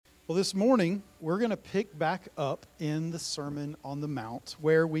Well, this morning, we're going to pick back up in the Sermon on the Mount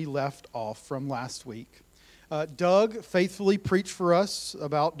where we left off from last week. Doug faithfully preached for us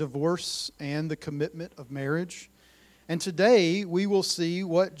about divorce and the commitment of marriage. And today, we will see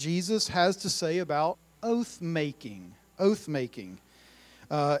what Jesus has to say about oath-making. Oath-making.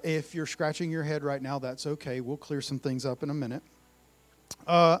 If you're scratching your head right now, that's okay. We'll clear some things up in a minute.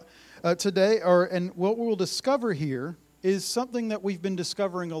 And what we'll discover here is something that we've been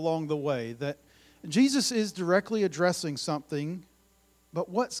discovering along the way, that Jesus is directly addressing something, but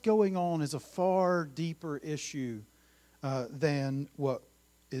what's going on is a far deeper issue than what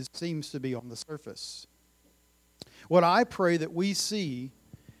seems to be on the surface. What I pray that we see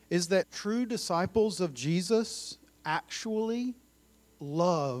is that true disciples of Jesus actually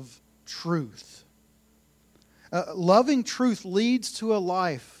love truth. Loving truth leads to a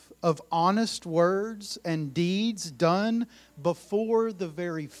life of honest words and deeds done before the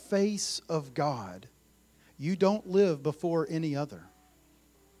very face of God. You don't live before any other.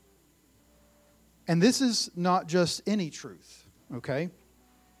 And this is not just any truth, okay?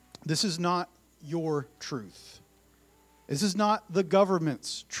 This is not your truth. This is not the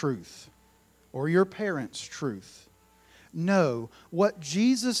government's truth or your parents' truth. No, what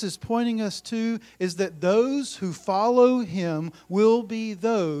Jesus is pointing us to is that those who follow Him will be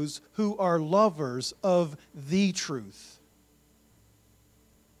those who are lovers of the truth.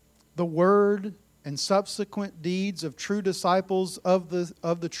 The word and subsequent deeds of true disciples of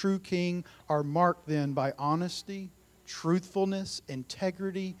the true King are marked then by honesty, truthfulness,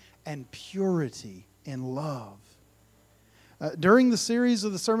 integrity, and purity in love. During the series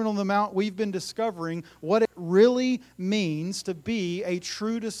of the Sermon on the Mount, we've been discovering what it really means to be a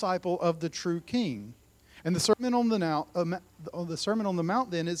true disciple of the true King. And the Sermon on the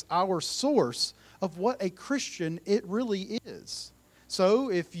Mount then is our source of what a Christian it really is. So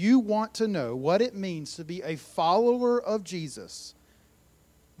if you want to know what it means to be a follower of Jesus,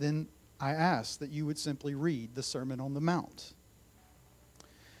 then I ask that you would simply read the Sermon on the Mount.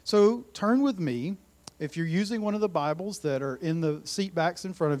 So turn with me, if you're using one of the Bibles that are in the seat backs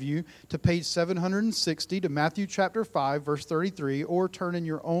in front of you, to page 760 to Matthew chapter 5, verse 33, or turn in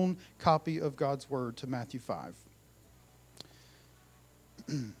your own copy of God's Word to Matthew 5.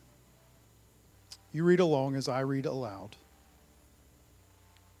 You read along as I read aloud.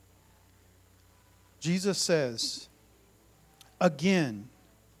 Jesus says, "Again,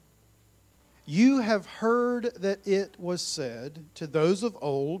 you have heard that it was said to those of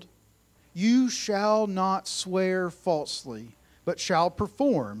old, 'You shall not swear falsely, but shall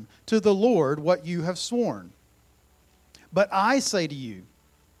perform to the Lord what you have sworn.' But I say to you,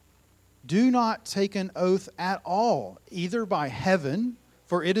 do not take an oath at all, either by heaven,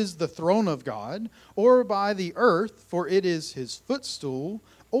 for it is the throne of God, or by the earth, for it is His footstool,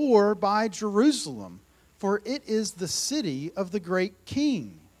 or by Jerusalem, for it is the city of the great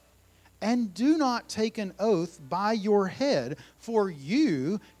King. And do not take an oath by your head, for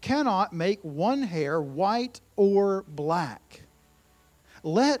you cannot make one hair white or black.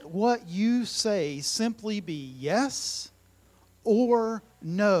 Let what you say simply be yes or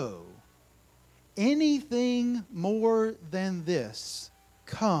no. Anything more than this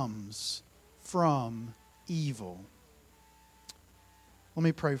comes from evil." Let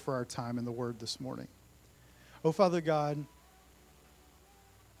me pray for our time in the Word this morning. Oh, Father God,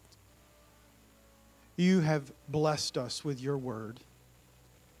 You have blessed us with Your Word,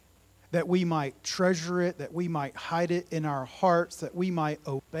 that we might treasure it, that we might hide it in our hearts, that we might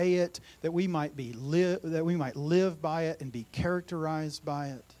obey it, that we might live by it and be characterized by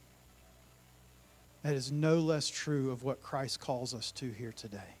it. That is no less true of what Christ calls us to here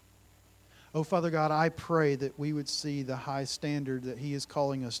today. Oh, Father God, I pray that we would see the high standard that He is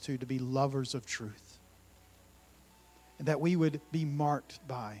calling us to be lovers of truth, and that we would be marked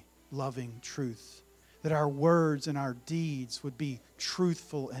by loving truth, that our words and our deeds would be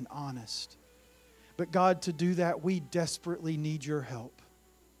truthful and honest. But God, to do that, we desperately need Your help.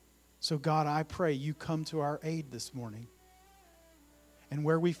 So God, I pray You come to our aid this morning. And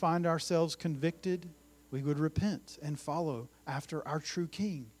where we find ourselves convicted, we would repent and follow after our true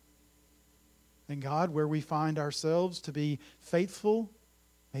King. And God, where we find ourselves to be faithful,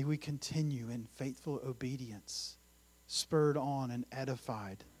 may we continue in faithful obedience, spurred on and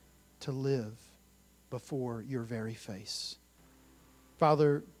edified to live before Your very face.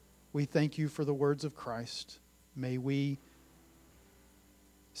 Father, we thank You for the words of Christ. May we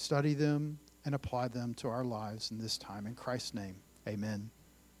study them and apply them to our lives in this time. In Christ's name, amen.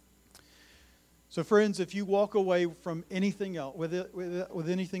 So friends, if you walk away from anything else, with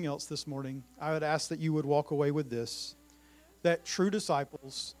anything else this morning, I would ask that you would walk away with this, that true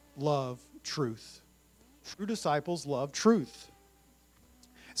disciples love truth. True disciples love truth.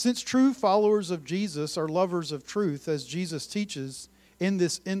 Since true followers of Jesus are lovers of truth, as Jesus teaches in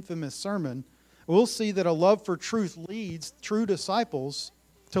this infamous sermon, we'll see that a love for truth leads true disciples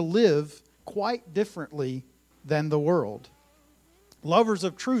to live quite differently than the world. Lovers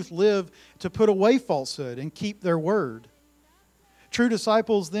of truth live to put away falsehood and keep their word. True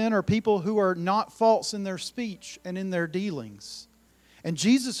disciples then are people who are not false in their speech and in their dealings. And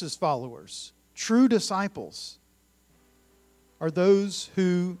Jesus' followers, true disciples, are those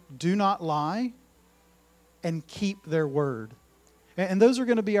who do not lie and keep their word. And those are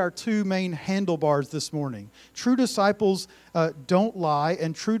going to be our two main handlebars this morning. True disciples don't lie,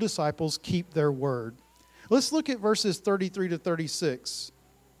 and true disciples keep their word. Let's look at verses 33 to 36,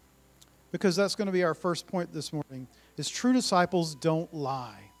 because that's going to be our first point this morning, is true disciples don't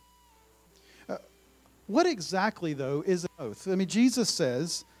lie. What exactly, though, is an oath? I mean, Jesus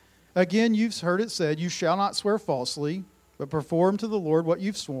says, again, you've heard it said, you shall not swear falsely, but perform to the Lord what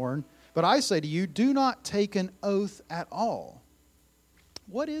you've sworn. But I say to you, do not take an oath at all.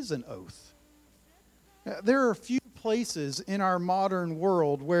 What is an oath? There are a few places in our modern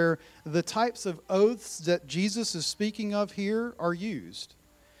world where the types of oaths that Jesus is speaking of here are used.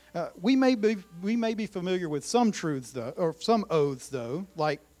 We may be familiar with some truths, though, or some oaths, though,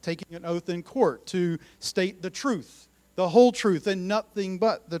 like taking an oath in court to state the truth, the whole truth, and nothing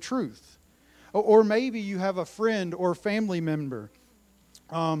but the truth. Or maybe you have a friend or family member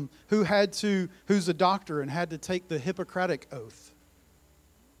who's a doctor and had to take the Hippocratic Oath,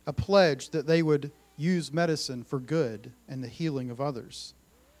 a pledge that they would use medicine for good and the healing of others.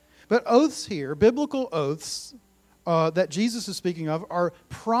 But oaths here, biblical oaths that Jesus is speaking of, are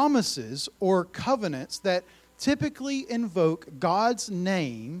promises or covenants that typically invoke God's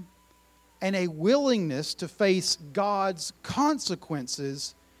name and a willingness to face God's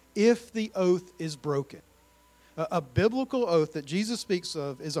consequences if the oath is broken. A biblical oath that Jesus speaks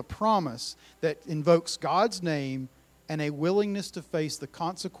of is a promise that invokes God's name and a willingness to face the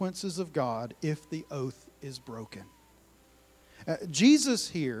consequences of God if the oath is broken. Jesus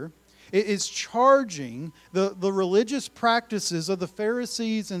here is charging the religious practices of the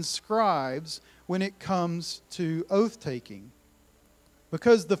Pharisees and scribes when it comes to oath-taking.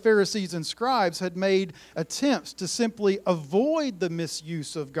 Because the Pharisees and scribes had made attempts to simply avoid the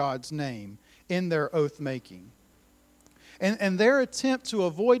misuse of God's name in their oath-making. And their attempt to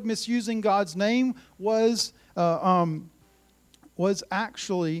avoid misusing God's name was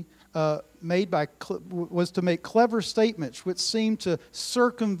actually was to make clever statements which seemed to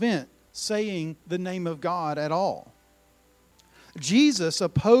circumvent saying the name of God at all. Jesus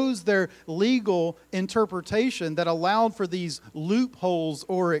opposed their legal interpretation that allowed for these loopholes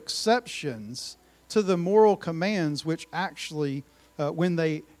or exceptions to the moral commands, which actually, when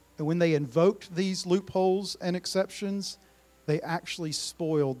they invoked these loopholes and exceptions, they actually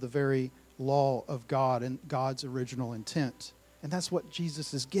spoiled the very law of God and God's original intent. And that's what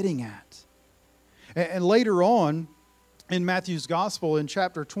Jesus is getting at. And later on, in Matthew's Gospel, in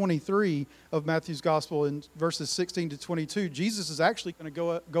chapter 23 of Matthew's Gospel, in verses 16 to 22, Jesus is actually going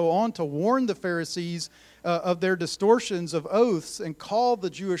to go on to warn the Pharisees of their distortions of oaths and call the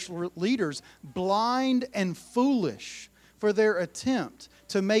Jewish leaders blind and foolish for their attempt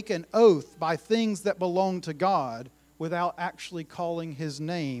to make an oath by things that belong to God without actually calling His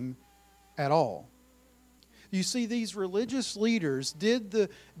name at all. You see, these religious leaders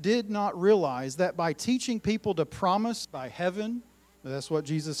did not realize that by teaching people to promise by heaven, that's what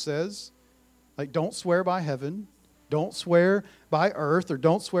Jesus says, like don't swear by heaven, don't swear by earth, or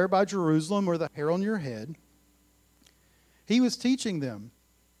don't swear by Jerusalem or the hair on your head. He was teaching them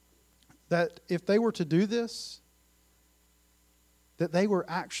that if they were to do this, that they were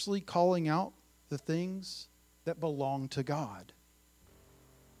actually calling out the things that belong to God.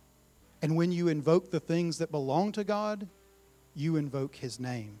 And when you invoke the things that belong to God, you invoke His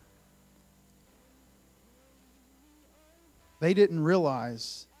name. They didn't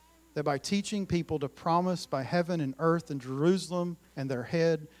realize that by teaching people to promise by heaven and earth and Jerusalem and their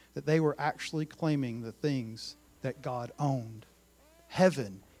head, that they were actually claiming the things that God owned.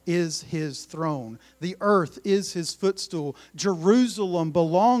 Heaven is His throne. The earth is His footstool. Jerusalem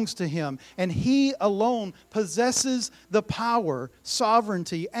belongs to Him, and He alone possesses the power,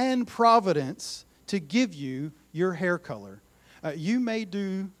 sovereignty, and providence to give you your hair color. You may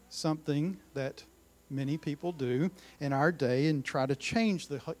do something that many people do in our day and try to change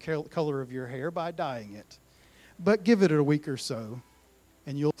the color of your hair by dyeing it. But give it a week or so,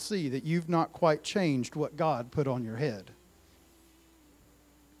 and you'll see that you've not quite changed what God put on your head.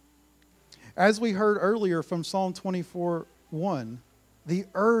 As we heard earlier from Psalm 24:1, The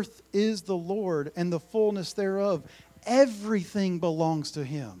earth is the Lord and the fullness thereof. Everything belongs to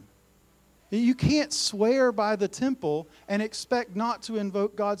Him. You can't swear by the temple and expect not to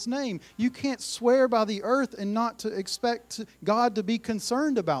invoke God's name. You can't swear by the earth and not to expect God to be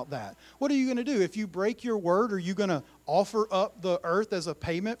concerned about that. What are you going to do? If you break your word, are you going to offer up the earth as a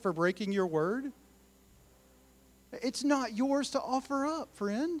payment for breaking your word? It's not yours to offer up,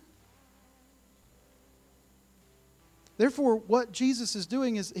 friend. Therefore, what Jesus is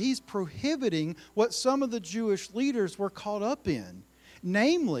doing is He's prohibiting what some of the Jewish leaders were caught up in.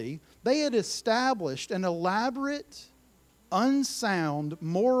 Namely, they had established an elaborate, unsound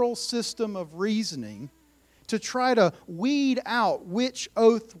moral system of reasoning to try to weed out which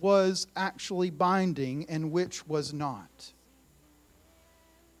oath was actually binding and which was not.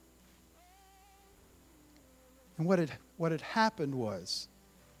 And what had happened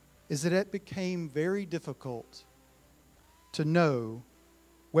is that it became very difficult to know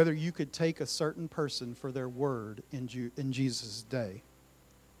whether you could take a certain person for their word in Jesus' day.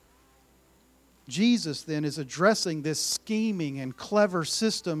 Jesus then is addressing this scheming and clever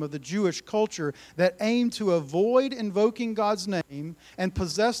system of the Jewish culture that aimed to avoid invoking God's name and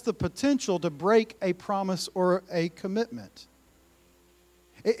possess the potential to break a promise or a commitment.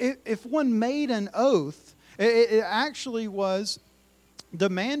 If one made an oath, it actually was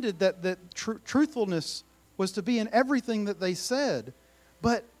demanded that truthfulness was to be in everything that they said.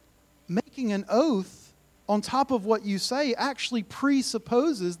 But making an oath on top of what you say actually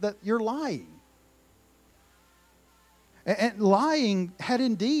presupposes that you're lying. And lying had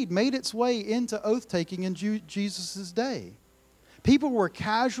indeed made its way into oath-taking in Jesus' day. People were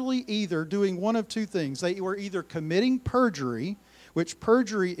casually either doing one of two things. They were either committing perjury, which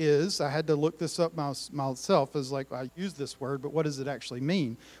perjury is, I had to look this up myself, as like I use this word, but what does it actually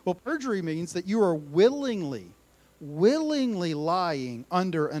mean? Well, perjury means that you are willingly lying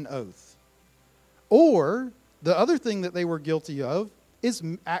under an oath. Or the other thing that they were guilty of is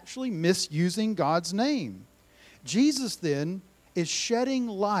actually misusing God's name. Jesus then is shedding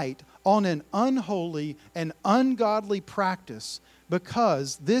light on an unholy and ungodly practice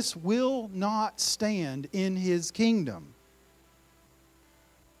because this will not stand in His kingdom.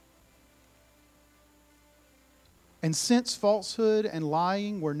 And since falsehood and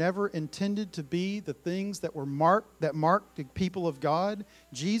lying were never intended to be the things that marked the people of God,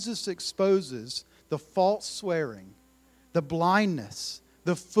 Jesus exposes the false swearing, the blindness,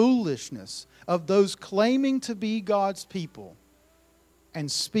 the foolishness of those claiming to be God's people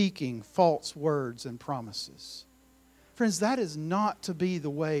and speaking false words and promises. Friends, that is not to be the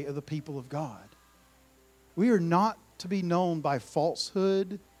way of the people of God. We are not to be known by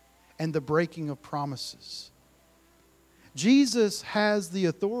falsehood and the breaking of promises. Jesus has the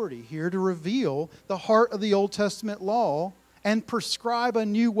authority here to reveal the heart of the Old Testament law and prescribe a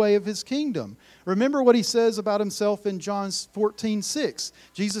new way of His kingdom. Remember what He says about Himself in John 14:6.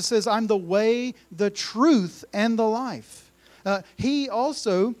 Jesus says, I'm the way, the truth, and the life. He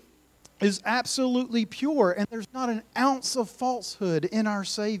also is absolutely pure, and there's not an ounce of falsehood in our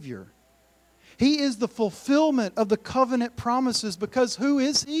Savior. He is the fulfillment of the covenant promises because who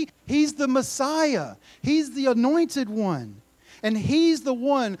is He? He's the Messiah. He's the anointed one. And He's the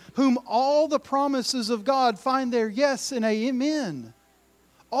one whom all the promises of God find their yes and amen.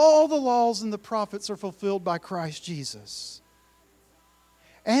 All the laws and the prophets are fulfilled by Christ Jesus.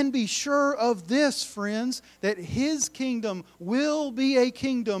 And be sure of this, friends, that His kingdom will be a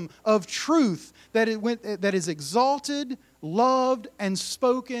kingdom of truth that is exalted, loved, and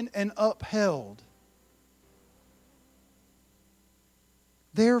spoken and upheld.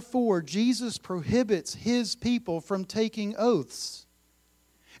 Therefore, Jesus prohibits His people from taking oaths.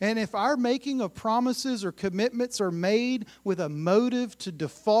 And if our making of promises or commitments are made with a motive to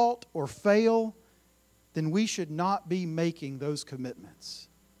default or fail, then we should not be making those commitments.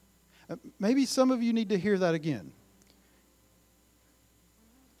 Maybe some of you need to hear that again.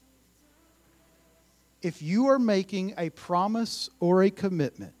 If you are making a promise or a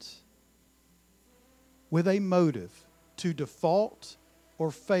commitment with a motive to default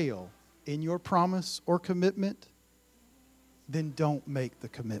or fail in your promise or commitment, then don't make the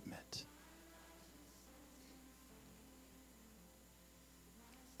commitment.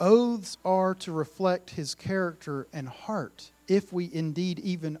 Oaths are to reflect His character and heart, if we indeed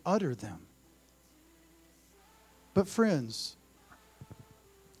even utter them. But friends,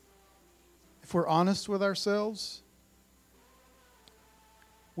 if we're honest with ourselves,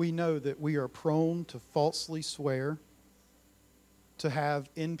 we know that we are prone to falsely swear, to have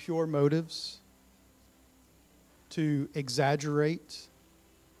impure motives, to exaggerate,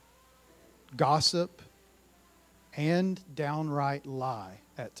 gossip, and downright lie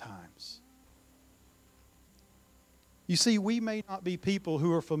at times. You see, we may not be people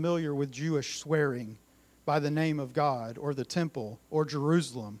who are familiar with Jewish swearing by the name of God or the temple or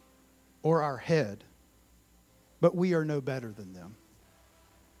Jerusalem or our head, but we are no better than them.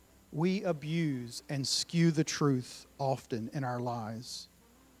 We abuse and skew the truth often in our lives.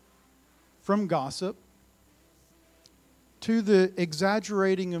 From gossip to the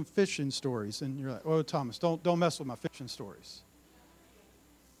exaggerating of fishing stories. And you're like, oh, Thomas, don't mess with my fishing stories.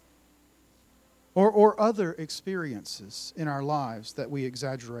 Or other experiences in our lives that we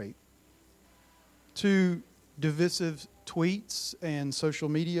exaggerate. To divisive tweets and social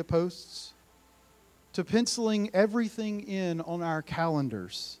media posts. To penciling everything in on our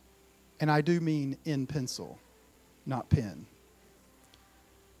calendars. And I do mean in pencil, not pen.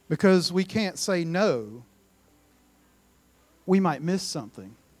 Because we can't say no. We might miss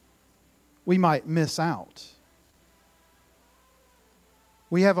something. We might miss out.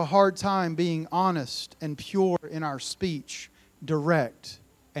 We have a hard time being honest and pure in our speech, direct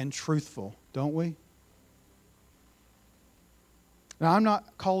and truthful, don't we? Now, I'm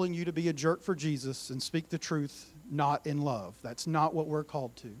not calling you to be a jerk for Jesus and speak the truth not in love. That's not what we're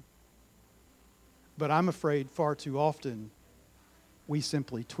called to. But I'm afraid far too often we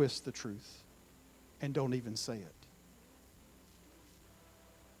simply twist the truth and don't even say it.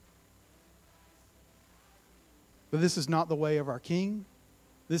 But this is not the way of our King.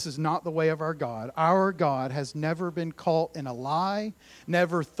 This is not the way of our God. Our God has never been caught in a lie,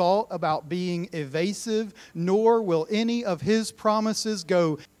 never thought about being evasive, nor will any of His promises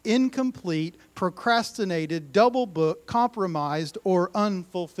go incomplete, procrastinated, double-booked, compromised, or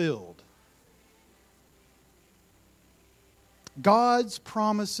unfulfilled. God's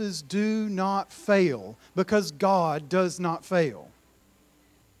promises do not fail because God does not fail.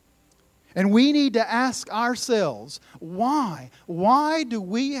 And we need to ask ourselves, why? Why do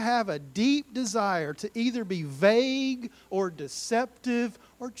we have a deep desire to either be vague or deceptive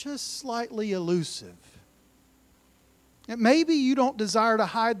or just slightly elusive? And maybe you don't desire to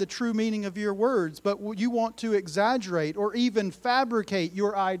hide the true meaning of your words, but you want to exaggerate or even fabricate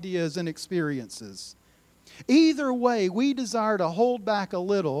your ideas and experiences. Either way, we desire to hold back a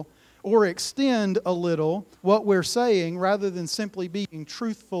little or extend a little what we're saying rather than simply being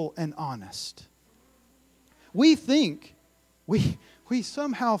truthful and honest. We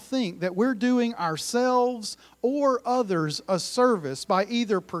somehow think that we're doing ourselves or others a service by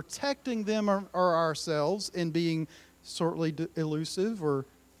either protecting them or ourselves in being sortly elusive or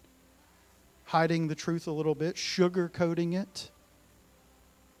hiding the truth a little bit, sugarcoating it,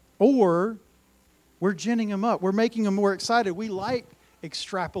 or we're ginning them up. We're making them more excited. We like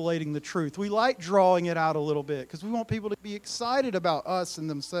extrapolating the truth. We like drawing it out a little bit because we want people to be excited about us and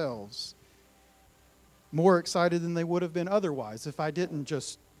themselves. More excited than they would have been otherwise if I didn't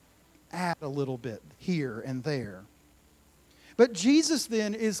just add a little bit here and there. But Jesus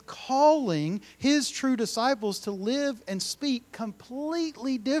then is calling His true disciples to live and speak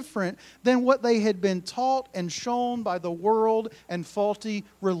completely different than what they had been taught and shown by the world and faulty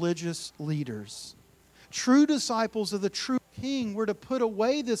religious leaders. True disciples of the true King were to put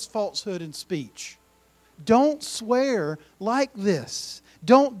away this falsehood in speech. Don't swear like this.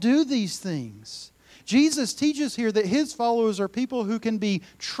 Don't do these things. Jesus teaches here that His followers are people who can be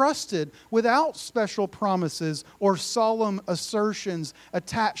trusted without special promises or solemn assertions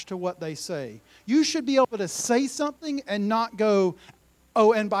attached to what they say. You should be able to say something and not go,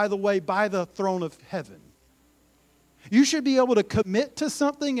 oh, and by the way, by the throne of heaven. You should be able to commit to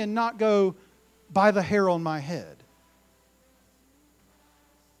something and not go, by the hair on my head.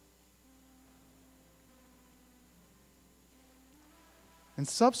 And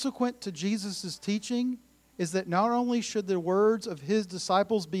subsequent to Jesus' teaching is that not only should the words of His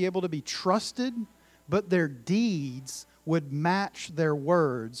disciples be able to be trusted, but their deeds would match their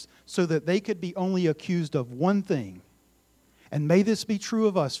words so that they could be only accused of one thing. And may this be true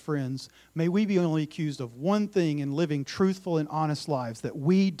of us, friends. May we be only accused of one thing in living truthful and honest lives, that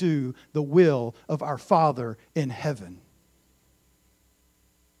we do the will of our Father in heaven.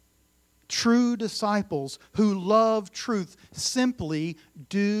 True disciples who love truth simply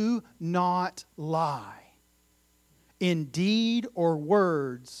do not lie in deed or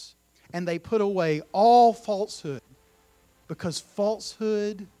words, and they put away all falsehood, because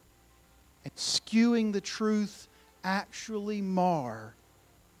falsehood and skewing the truth actually mar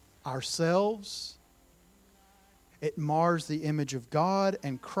ourselves. It mars the image of God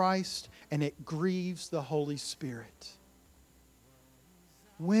and Christ, and it grieves the Holy Spirit.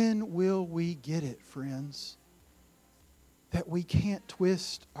 When will we get it, friends? That we can't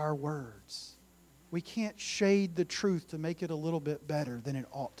twist our words. we can't shade the truth to make it a little bit better than it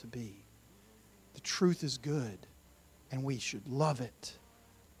ought to be. The truth is good, and we should love it.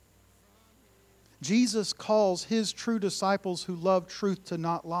 Jesus calls His true disciples who love truth to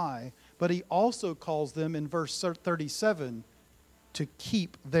not lie, but He also calls them in verse 37 to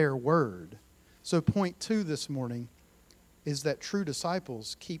keep their word. So point 2 this morning is that true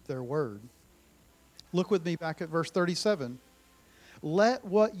disciples keep their word. Look with me back at verse 37. Let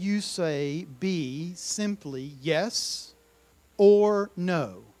what you say be simply yes or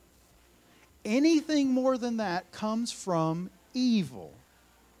no. Anything more than that comes from evil.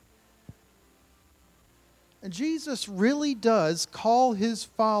 And Jesus really does call His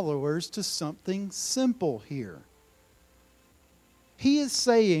followers to something simple here. He is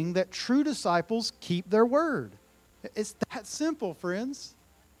saying that true disciples keep their word. It's that simple, friends.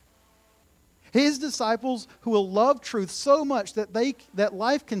 His disciples who will love truth so much that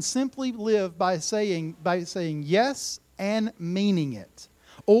life can simply live by saying yes and meaning it.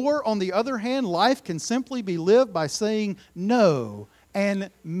 Or, on the other hand, life can simply be lived by saying no and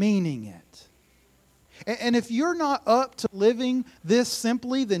meaning it. And if you're not up to living this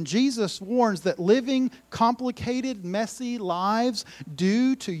simply, then Jesus warns that living complicated, messy lives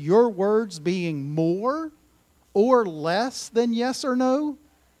due to your words being more or less than yes or no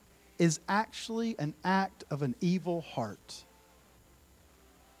is actually an act of an evil heart.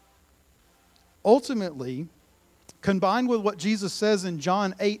 Ultimately, combined with what Jesus says in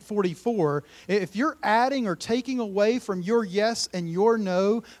John 8:44, if you're adding or taking away from your yes and your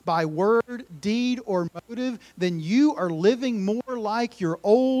no by word, deed, or motive, then you are living more like your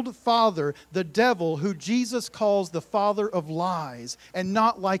old father, the devil, who Jesus calls the father of lies, and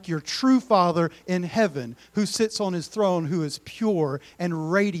not like your true Father in heaven, who sits on His throne, who is pure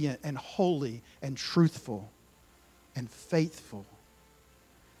and radiant and holy and truthful and faithful.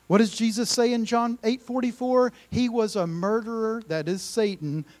 What does Jesus say in John 8:44? He was a murderer, that is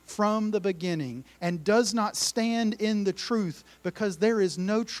Satan, from the beginning, and does not stand in the truth, because there is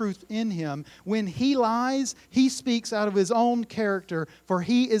no truth in him. When he lies, he speaks out of his own character, for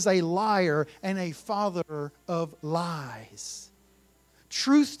he is a liar and a father of lies.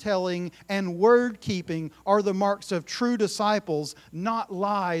 Truth-telling and word-keeping are the marks of true disciples, not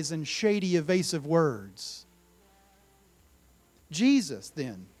lies and shady, evasive words. Jesus,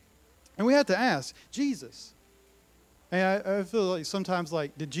 then. And we have to ask, Jesus. And I feel like sometimes,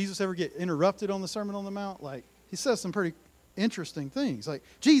 did Jesus ever get interrupted on the Sermon on the Mount? He says some pretty interesting things.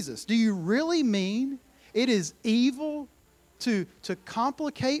 Jesus, do you really mean it is evil to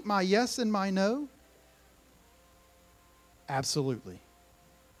complicate my yes and my no? Absolutely.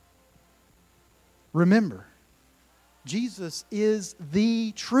 Remember, Jesus is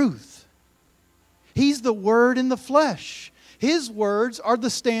the truth. He's the Word in the flesh. His words are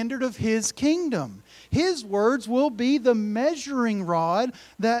the standard of His kingdom. His words will be the measuring rod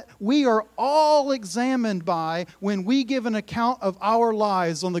that we are all examined by when we give an account of our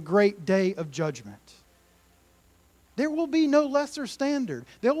lives on the great day of judgment. There will be no lesser standard.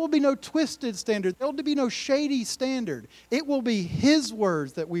 There will be no twisted standard. There will be no shady standard. It will be His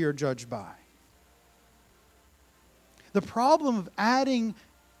words that we are judged by. The problem of adding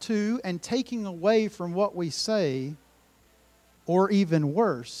to and taking away from what we say, or even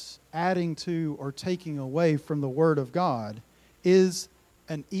worse, adding to or taking away from the Word of God, is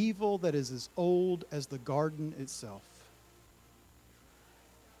an evil that is as old as the garden itself.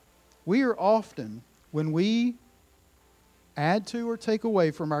 We are often, when we add to or take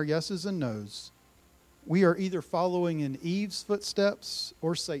away from our yeses and nos, we are either following in Eve's footsteps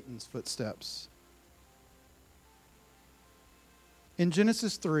or Satan's footsteps. In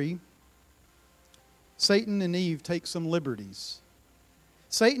Genesis 3, Satan and Eve take some liberties.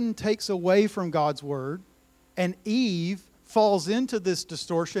 Satan takes away from God's word, and Eve falls into this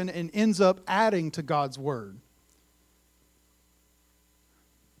distortion and ends up adding to God's word.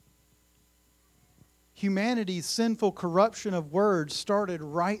 Humanity's sinful corruption of words started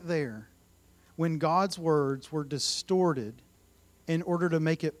right there, when God's words were distorted in order to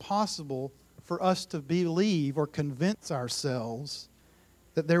make it possible for us to believe or convince ourselves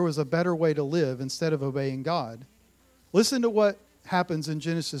that there was a better way to live instead of obeying God. Listen to what happens in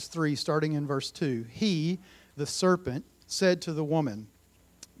Genesis 3, starting in verse 2. He, the serpent, said to the woman,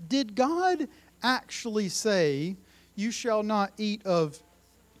 "Did God actually say, 'You shall not eat of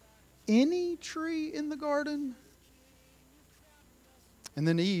any tree in the garden'?" And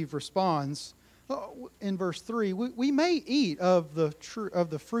then Eve responds in verse 3, we may eat of the fruit of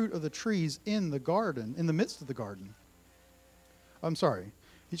the trees in the garden, in the midst of the garden. I'm sorry.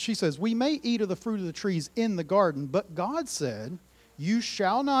 She says, "We may eat of the fruit of the trees in the garden, but God said, You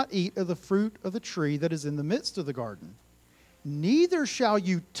shall not eat of the fruit of the tree that is in the midst of the garden, neither shall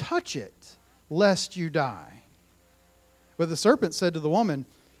you touch it, lest you die. But the serpent said to the woman,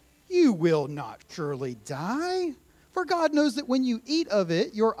 You will not surely die, for God knows that when you eat of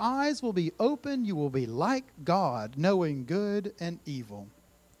it, your eyes will be open, you will be like God, knowing good and evil.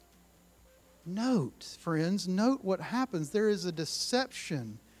 Note, friends, note what happens. There is a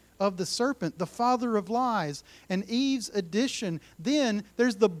deception of the serpent, the father of lies, and Eve's addition. Then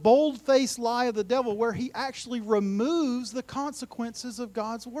there's the bold-faced lie of the devil where he actually removes the consequences of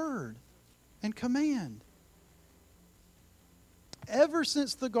God's word and command. Ever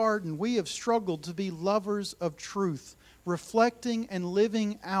since the garden, we have struggled to be lovers of truth, reflecting and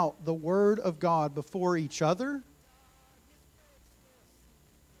living out the Word of God before each other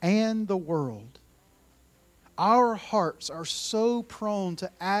and the world. Our hearts are so prone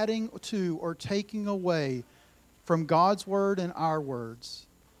to adding to or taking away from God's Word and our words.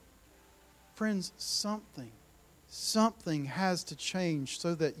 Friends, something has to change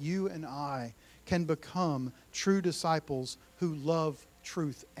so that you and I can become true disciples who love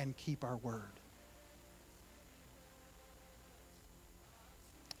truth and keep our word.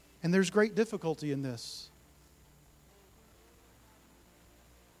 And there's great difficulty in this,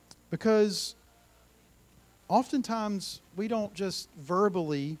 because oftentimes we don't just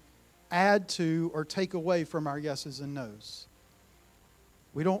verbally add to or take away from our yeses and nos.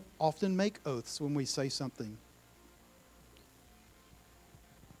 We don't often make oaths when we say something.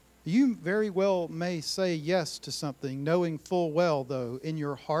 You very well may say yes to something, knowing full well, though, in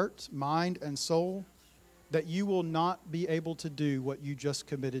your heart, mind, and soul, that you will not be able to do what you just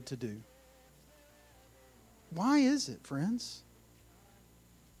committed to do. Why is it, friends?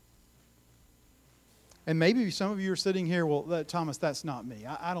 And maybe some of you are sitting here, well, Thomas, that's not me.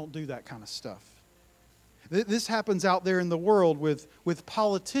 I don't do that kind of stuff. This happens out there in the world with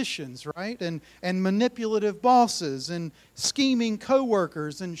politicians, right? And manipulative bosses and scheming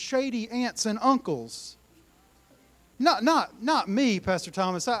coworkers and shady aunts and uncles. Not me, Pastor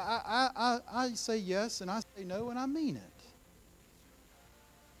Thomas. I say yes and I say no and I mean it.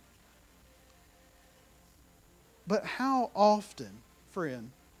 But how often,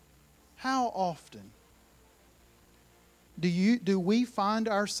 friend, how often do we find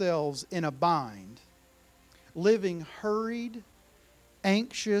ourselves in a bind, living hurried,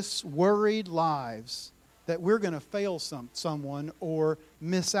 anxious, worried lives that we're going to fail someone or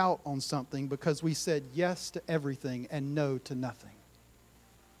miss out on something because we said yes to everything and no to nothing?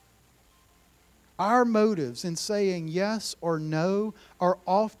 Our motives in saying yes or no are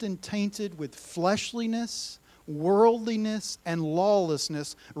often tainted with fleshliness, worldliness, and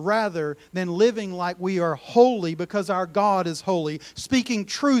lawlessness, rather than living like we are holy because our God is holy, speaking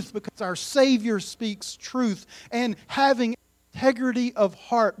truth because our Savior speaks truth, and having integrity of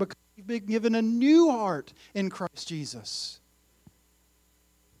heart because we've been given a new heart in Christ Jesus.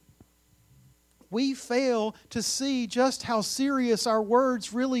 We fail to see just how serious our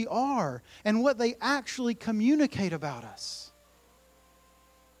words really are and what they actually communicate about us.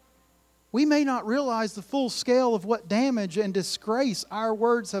 We may not realize the full scale of what damage and disgrace our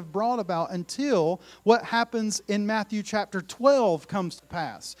words have brought about until what happens in Matthew chapter 12 comes to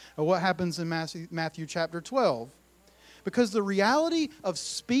pass. Or what happens in Matthew chapter 12. Because the reality of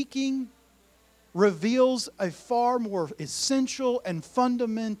speaking reveals a far more essential and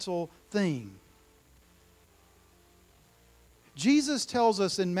fundamental thing. Jesus tells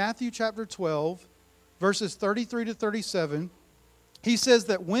us in Matthew chapter 12, verses 33 to 37, He says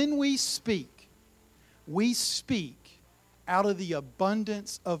that when we speak out of the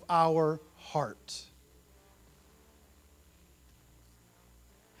abundance of our heart.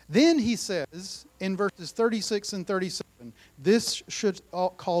 Then he says in verses 36 and 37, this should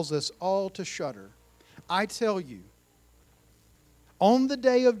cause us all to shudder. I tell you, on the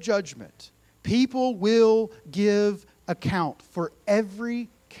day of judgment, people will give account for every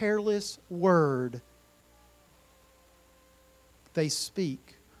careless word they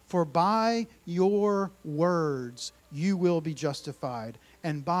speak. For by your words you will be justified,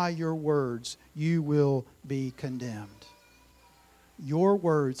 and by your words you will be condemned. Your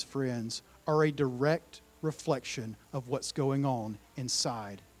words, friends, are a direct reflection of what's going on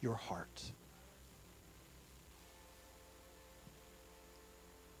inside your heart.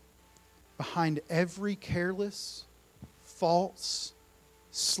 Behind every careless, false,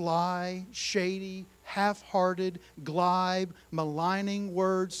 sly, shady, half-hearted, glib, maligning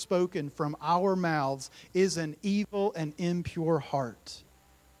word spoken from our mouths is an evil and impure heart.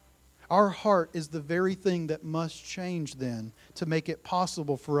 Our heart is the very thing that must change then to make it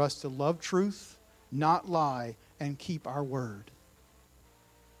possible for us to love truth, not lie, and keep our word.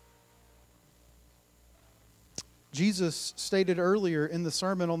 Jesus stated earlier in the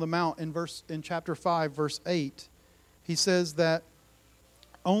Sermon on the Mount in chapter 5, verse 8, he says that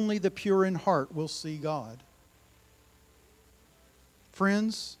only the pure in heart will see God.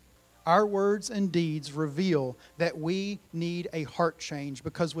 Friends, our words and deeds reveal that we need a heart change,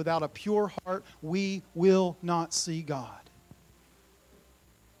 because without a pure heart, we will not see God.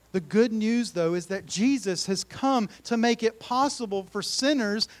 The good news, though, is that Jesus has come to make it possible for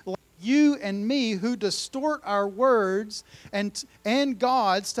sinners like you and me who distort our words and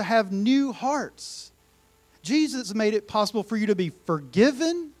God's to have new hearts. Jesus made it possible for you to be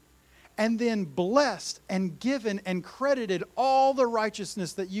forgiven and then blessed and given and credited all the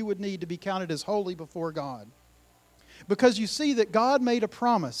righteousness that you would need to be counted as holy before God. Because you see that God made a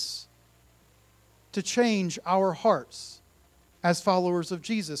promise to change our hearts as followers of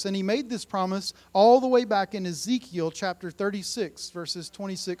Jesus. And He made this promise all the way back in Ezekiel chapter 36, verses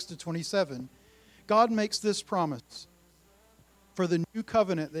 26 to 27. God makes this promise for the new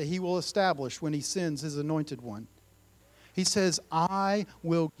covenant that He will establish when He sends His anointed one. He says, I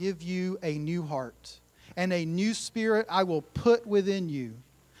will give you a new heart, and a new spirit I will put within you.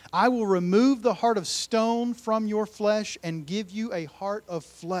 I will remove the heart of stone from your flesh and give you a heart of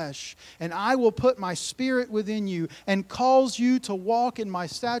flesh. And I will put my spirit within you and cause you to walk in my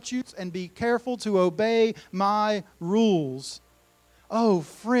statutes and be careful to obey my rules. Oh,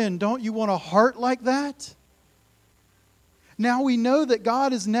 friend, don't you want a heart like that? Now we know that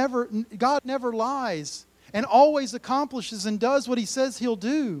God never lies and always accomplishes and does what He says He'll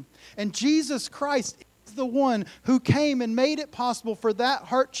do. And Jesus Christ is the one who came and made it possible for that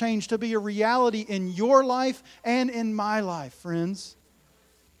heart change to be a reality in your life and in my life, friends.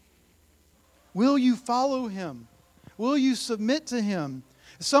 Will you follow Him? Will you submit to Him?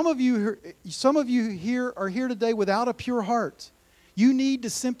 Some of you here are here today without a pure heart. You need to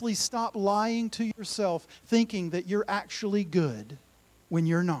simply stop lying to yourself, thinking that you're actually good when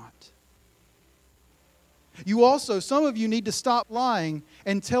you're not. Some of you need to stop lying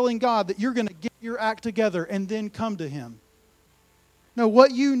and telling God that you're going to get your act together and then come to Him. No,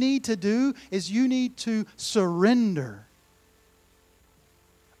 what you need to do is you need to surrender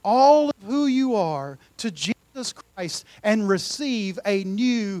all of who you are to Jesus Christ and receive a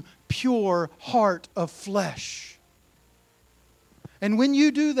new, pure heart of flesh. And when you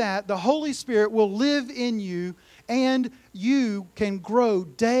do that, the Holy Spirit will live in you, and you can grow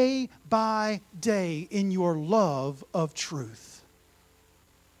day by day in your love of truth.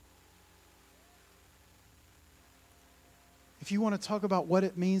 If you want to talk about what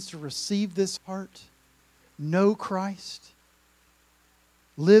it means to receive this heart, know Christ,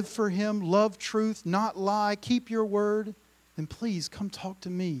 live for Him, love truth, not lie, keep your word, then please come talk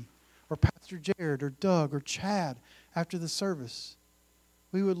to me or Pastor Jared or Doug or Chad after the service.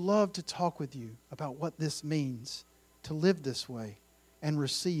 We would love to talk with you about what this means to live this way and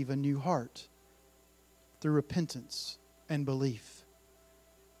receive a new heart through repentance and belief.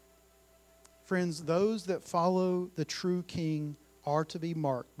 Friends, those that follow the true King are to be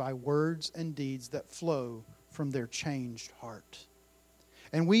marked by words and deeds that flow from their changed heart.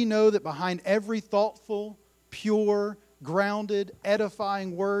 And we know that behind every thoughtful, pure, grounded,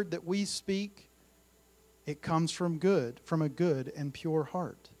 edifying word that we speak, it comes from a good and pure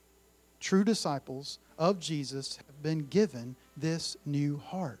heart. True disciples of Jesus have been given this new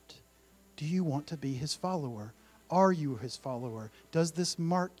heart. Do you want to be His follower? Are you His follower? Does this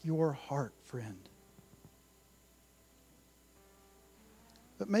mark your heart, friend?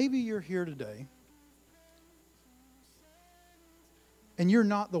 But maybe you're here today and you're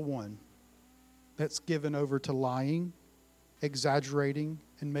not the one that's given over to lying, exaggerating,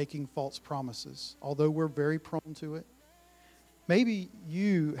 and making false promises, although we're very prone to it. Maybe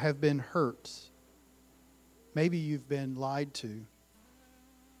you have been hurt. Maybe you've been lied to.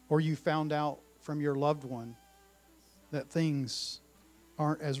 Or you found out from your loved one that things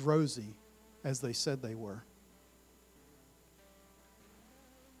aren't as rosy as they said they were.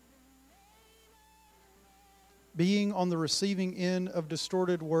 Being on the receiving end of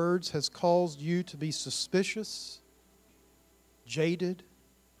distorted words has caused you to be suspicious, jaded,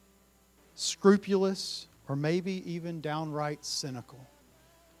 scrupulous, or maybe even downright cynical.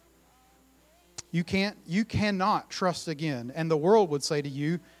 You cannot trust again. And the world would say to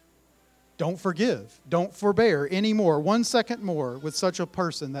you, don't forgive, don't forbear anymore, 1 second more with such a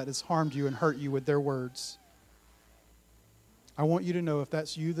person that has harmed you and hurt you with their words. I want you to know, if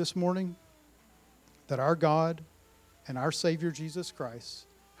that's you this morning, that our God and our Savior Jesus Christ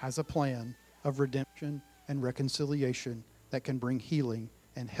has a plan of redemption and reconciliation that can bring healing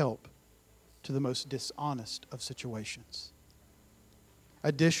and help to the most dishonest of situations.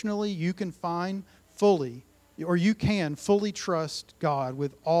 Additionally, you can find fully or you can fully trust God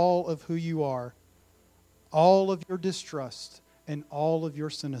with all of who you are, all of your distrust, and all of your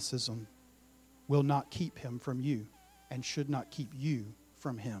cynicism will not keep Him from you and should not keep you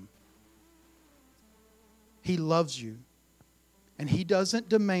from Him. He loves you. And He doesn't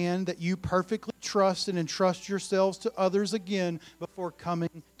demand that you perfectly trust and entrust yourselves to others again before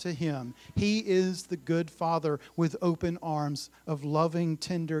coming to Him. He is the good Father with open arms of loving,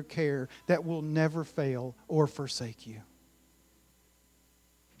 tender care that will never fail or forsake you.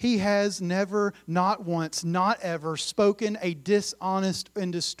 He has never, not once, not ever spoken a dishonest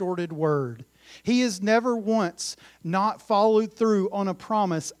and distorted word. He has never once not followed through on a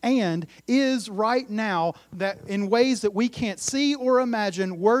promise and is right now, that in ways that we can't see or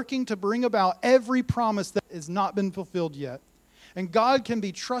imagine, working to bring about every promise that has not been fulfilled yet. And God can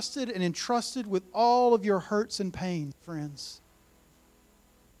be trusted and entrusted with all of your hurts and pains, friends.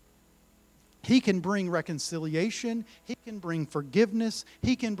 He can bring reconciliation. He can bring forgiveness.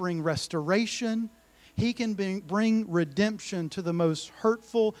 He can bring restoration. He can bring redemption to the most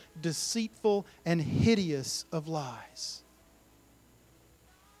hurtful, deceitful, and hideous of lies.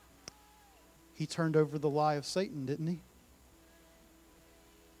 He turned over the lie of Satan, didn't He?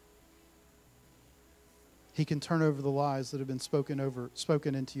 He can turn over the lies that have been spoken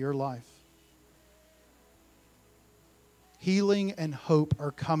into your life. Healing and hope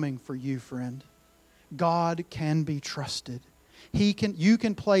are coming for you, friend. God can be trusted. You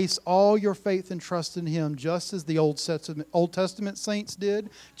can place all your faith and trust in Him, just as the Old Testament saints did,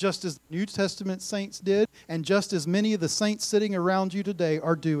 just as the New Testament saints did, and just as many of the saints sitting around you today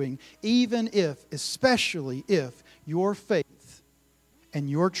are doing, even if, especially if, your faith and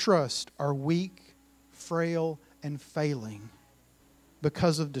your trust are weak, frail, and failing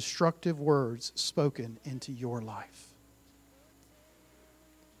because of destructive words spoken into your life.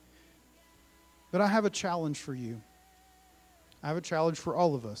 But I have a challenge for you. I have a challenge for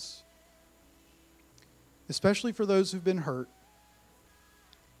all of us, especially for those who've been hurt.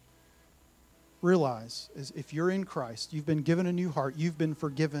 Realize, as if you're in Christ, you've been given a new heart, you've been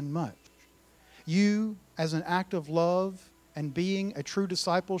forgiven much. You, as an act of love and being a true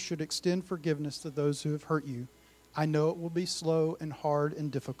disciple, should extend forgiveness to those who have hurt you. I know it will be slow and hard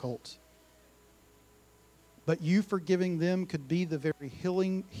and difficult. But you forgiving them could be the very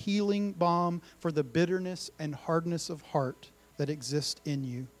healing balm for the bitterness and hardness of heart that exist in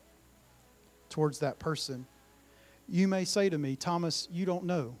you towards that person. You may say to me, Thomas, you don't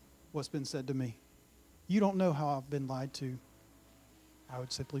know what's been said to me. You don't know how I've been lied to. I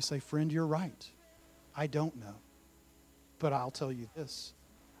would simply say, friend, you're right. I don't know. But I'll tell you this.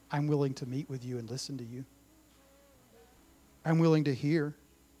 I'm willing to meet with you and listen to you. I'm willing to hear.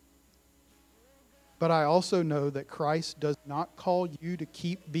 But I also know that Christ does not call you to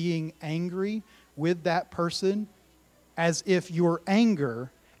keep being angry with that person as if your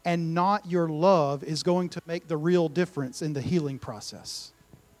anger and not your love is going to make the real difference in the healing process.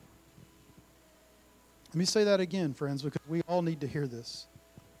 Let me say that again, friends, because we all need to hear this.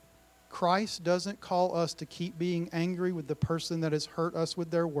 Christ doesn't call us to keep being angry with the person that has hurt us with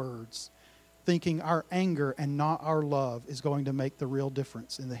their words, thinking our anger and not our love is going to make the real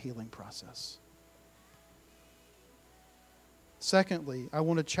difference in the healing process. Secondly, I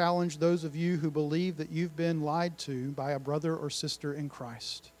want to challenge those of you who believe that you've been lied to by a brother or sister in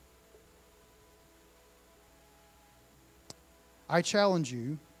Christ. I challenge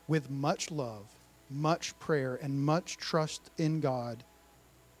you with much love, much prayer, and much trust in God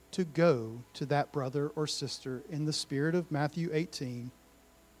to go to that brother or sister in the spirit of Matthew 18.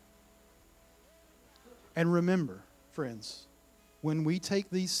 And remember, friends, when we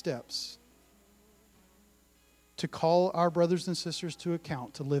take these steps to call our brothers and sisters to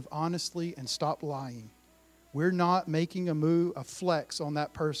account, to live honestly and stop lying, we're not making a flex on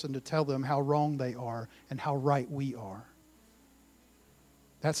that person to tell them how wrong they are and how right we are.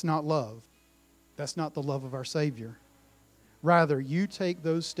 That's not love. That's not the love of our Savior. Rather, you take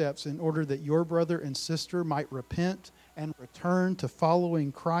those steps in order that your brother and sister might repent and return to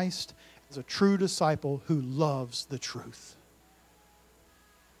following Christ as a true disciple who loves the truth.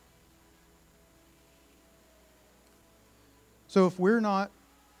 So if we're not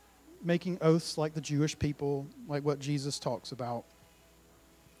making oaths like the Jewish people, like what Jesus talks about,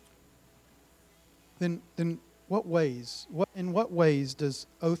 then in what ways does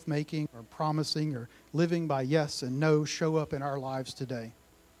oath making or promising or living by yes and no show up in our lives today?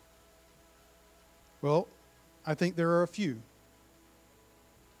 Well, I think there are a few.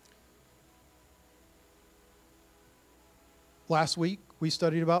 Last week we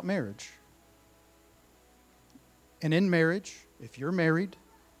studied about marriage. And in marriage, if you're married,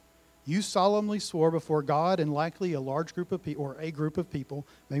 You solemnly swore before God and likely a large group of people, or a group of people,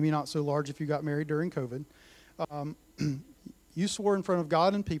 maybe not so large if you got married during COVID. You swore in front of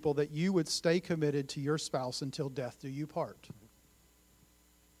God and people that you would stay committed to your spouse until death do you part.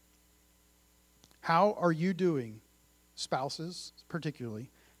 How are you doing, spouses particularly?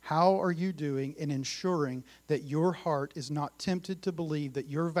 How are you doing in ensuring that your heart is not tempted to believe that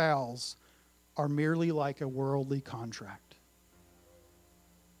your vows are merely like a worldly contract?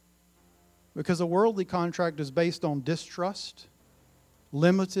 Because a worldly contract is based on distrust,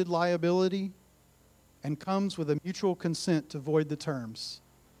 limited liability, and comes with a mutual consent to void the terms.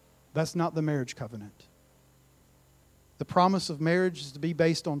 That's not the marriage covenant. The promise of marriage is to be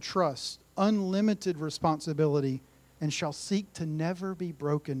based on trust, unlimited responsibility, and shall seek to never be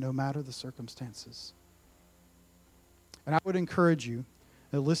broken no matter the circumstances. And I would encourage you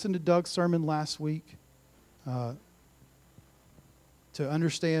to listen to Doug's sermon last week to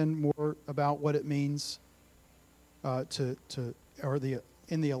understand more about what it means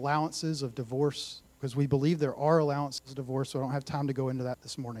in the allowances of divorce, because we believe there are allowances of divorce, so I don't have time to go into that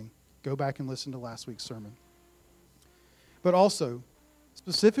this morning. Go back and listen to last week's sermon. But also,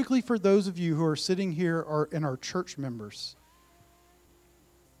 specifically for those of you who are sitting here or in our church members,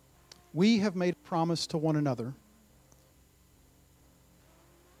 we have made a promise to one another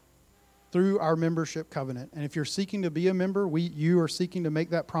through our membership covenant. And if you're seeking to be a member, you are seeking to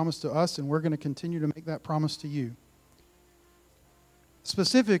make that promise to us, and we're going to continue to make that promise to you.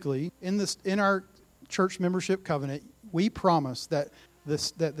 Specifically, in our church membership covenant, we promise that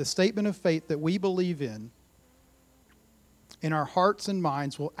the statement of faith that we believe in our hearts and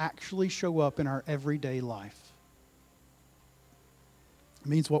minds will actually show up in our everyday life. It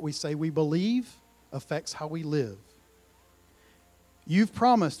means what we say we believe affects how we live. You've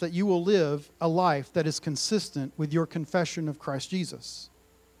promised that you will live a life that is consistent with your confession of Christ Jesus.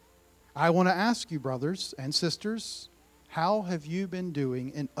 I want to ask you, brothers and sisters, how have you been doing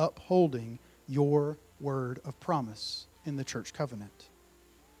in upholding your word of promise in the church covenant?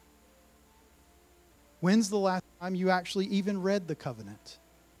 When's the last time you actually even read the covenant?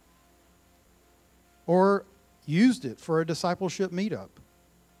 Or used it for a discipleship meetup?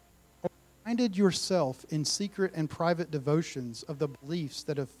 Or reminded yourself in secret and private devotions of the beliefs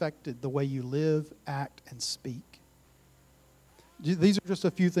that affected the way you live, act, and speak? These are just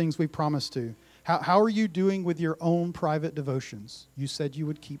a few things we promised to. How are you doing with your own private devotions? You said you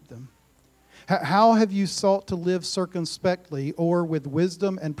would keep them. How have you sought to live circumspectly or with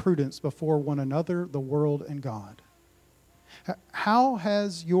wisdom and prudence before one another, the world, and God? How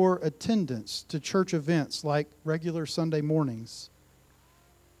has your attendance to church events like regular Sunday mornings,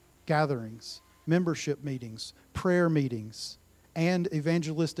 gatherings, membership meetings, prayer meetings, and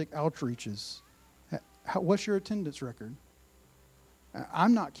evangelistic outreaches, what's your attendance record?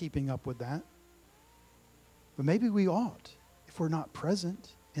 I'm not keeping up with that. But maybe we ought, if we're not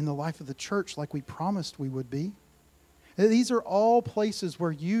present in the life of the church like we promised we would be. These are all places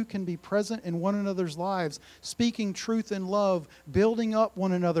where you can be present in one another's lives, speaking truth in love, building up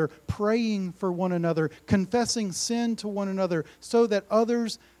one another, praying for one another, confessing sin to one another, so that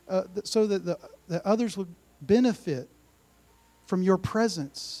others would benefit from your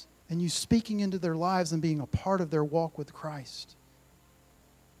presence and you speaking into their lives and being a part of their walk with Christ.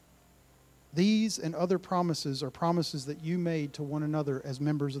 These and other promises are promises that you made to one another as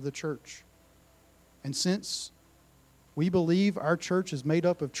members of the church. And since we believe our church is made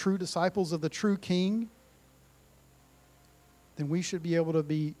up of true disciples of the true King, then we should be able to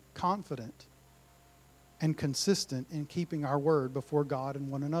be confident and consistent in keeping our word before God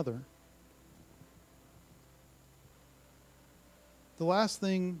and one another. The last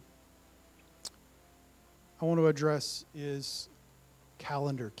thing I want to address is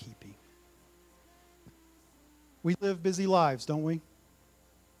calendar keeping. We live busy lives, don't we?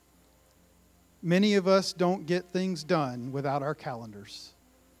 Many of us don't get things done without our calendars.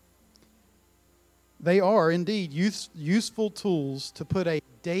 They are indeed useful tools to put a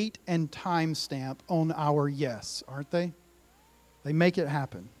date and time stamp on our yes, aren't they? They make it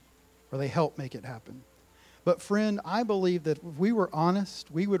happen, or they help make it happen. But friend, I believe that if we were honest,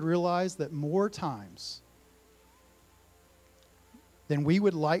 we would realize that more times than we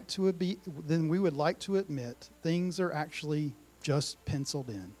would like to admit, things are actually just penciled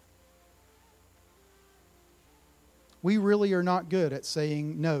in. We really are not good at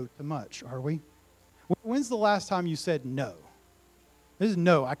saying no to much, are we? When's the last time you said no? This is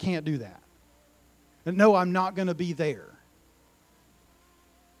no, I can't do that. No, I'm not going to be there.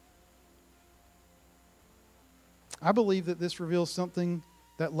 I believe that this reveals something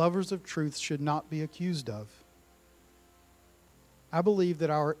that lovers of truth should not be accused of. I believe that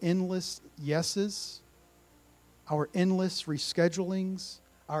our endless yeses, our endless reschedulings,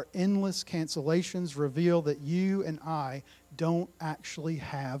 our endless cancellations reveal that you and I don't actually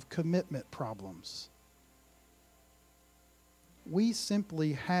have commitment problems. We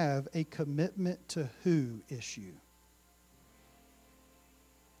simply have a commitment to who issue.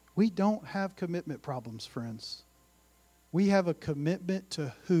 We don't have commitment problems, friends. We have a commitment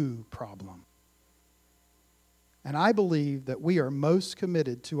to who problem. And I believe that we are most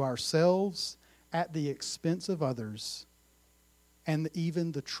committed to ourselves at the expense of others and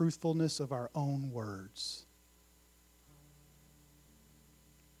even the truthfulness of our own words.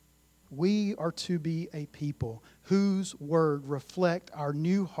 We are to be a people whose word reflect our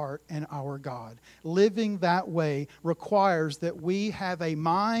new heart and our God. Living that way requires that we have a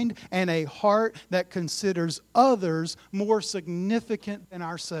mind and a heart that considers others more significant than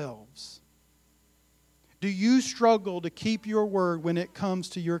ourselves. Do you struggle to keep your word when it comes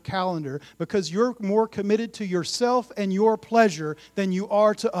to your calendar because you're more committed to yourself and your pleasure than you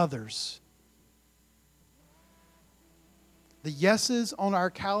are to others? The yeses on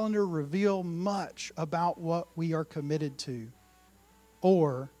our calendar reveal much about what we are committed to,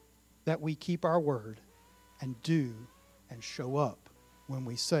 or that we keep our word and do and show up when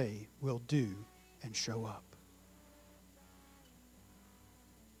we say we'll do and show up.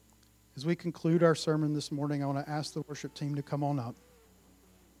 As we conclude our sermon this morning, I want to ask the worship team to come on up.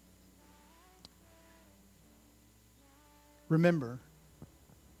 Remember,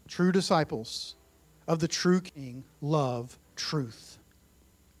 true disciples of the true King love truth.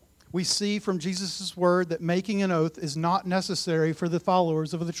 We see from Jesus' word that making an oath is not necessary for the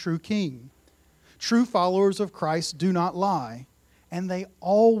followers of the true King. True followers of Christ do not lie, and they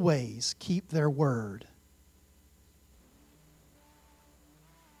always keep their word.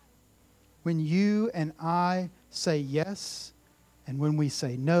 When you and I say yes, and when we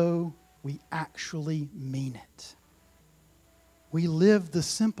say no, we actually mean it. We live the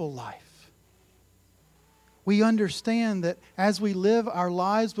simple life. We understand that as we live our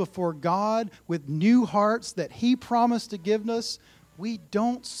lives before God with new hearts that He promised to give us, we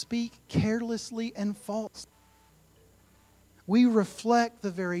don't speak carelessly and falsely. We reflect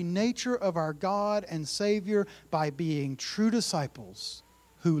the very nature of our God and Savior by being true disciples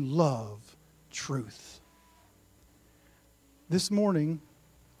who love truth. This morning,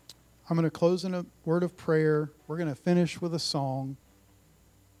 I'm going to close in a word of prayer. We're going to finish with a song.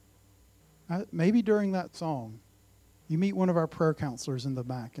 Maybe during that song, you meet one of our prayer counselors in the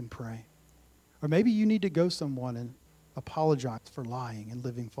back and pray. Or maybe you need to go someone and apologize for lying and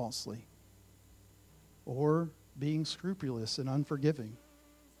living falsely. Or being scrupulous and unforgiving.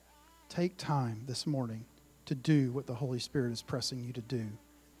 Take time this morning to do what the Holy Spirit is pressing you to do,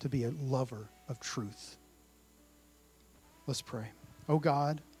 to be a lover of truth. Let's pray. Oh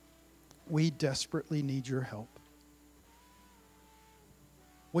God, we desperately need your help.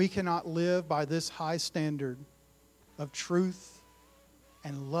 We cannot live by this high standard of truth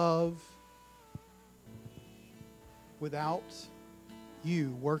and love without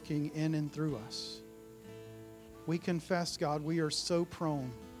you working in and through us. We confess, God, we are so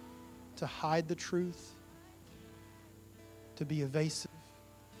prone to hide the truth, to be evasive,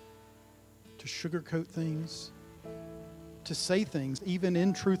 to sugarcoat things, to say things even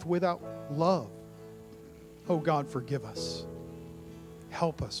in truth without love. Oh God, forgive us.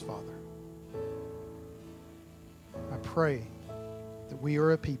 Help us, Father. I pray that we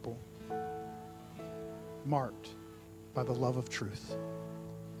are a people marked by the love of truth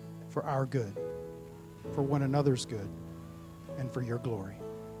for our good, for one another's good, and for your glory.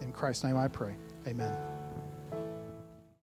 In Christ's name I pray. Amen.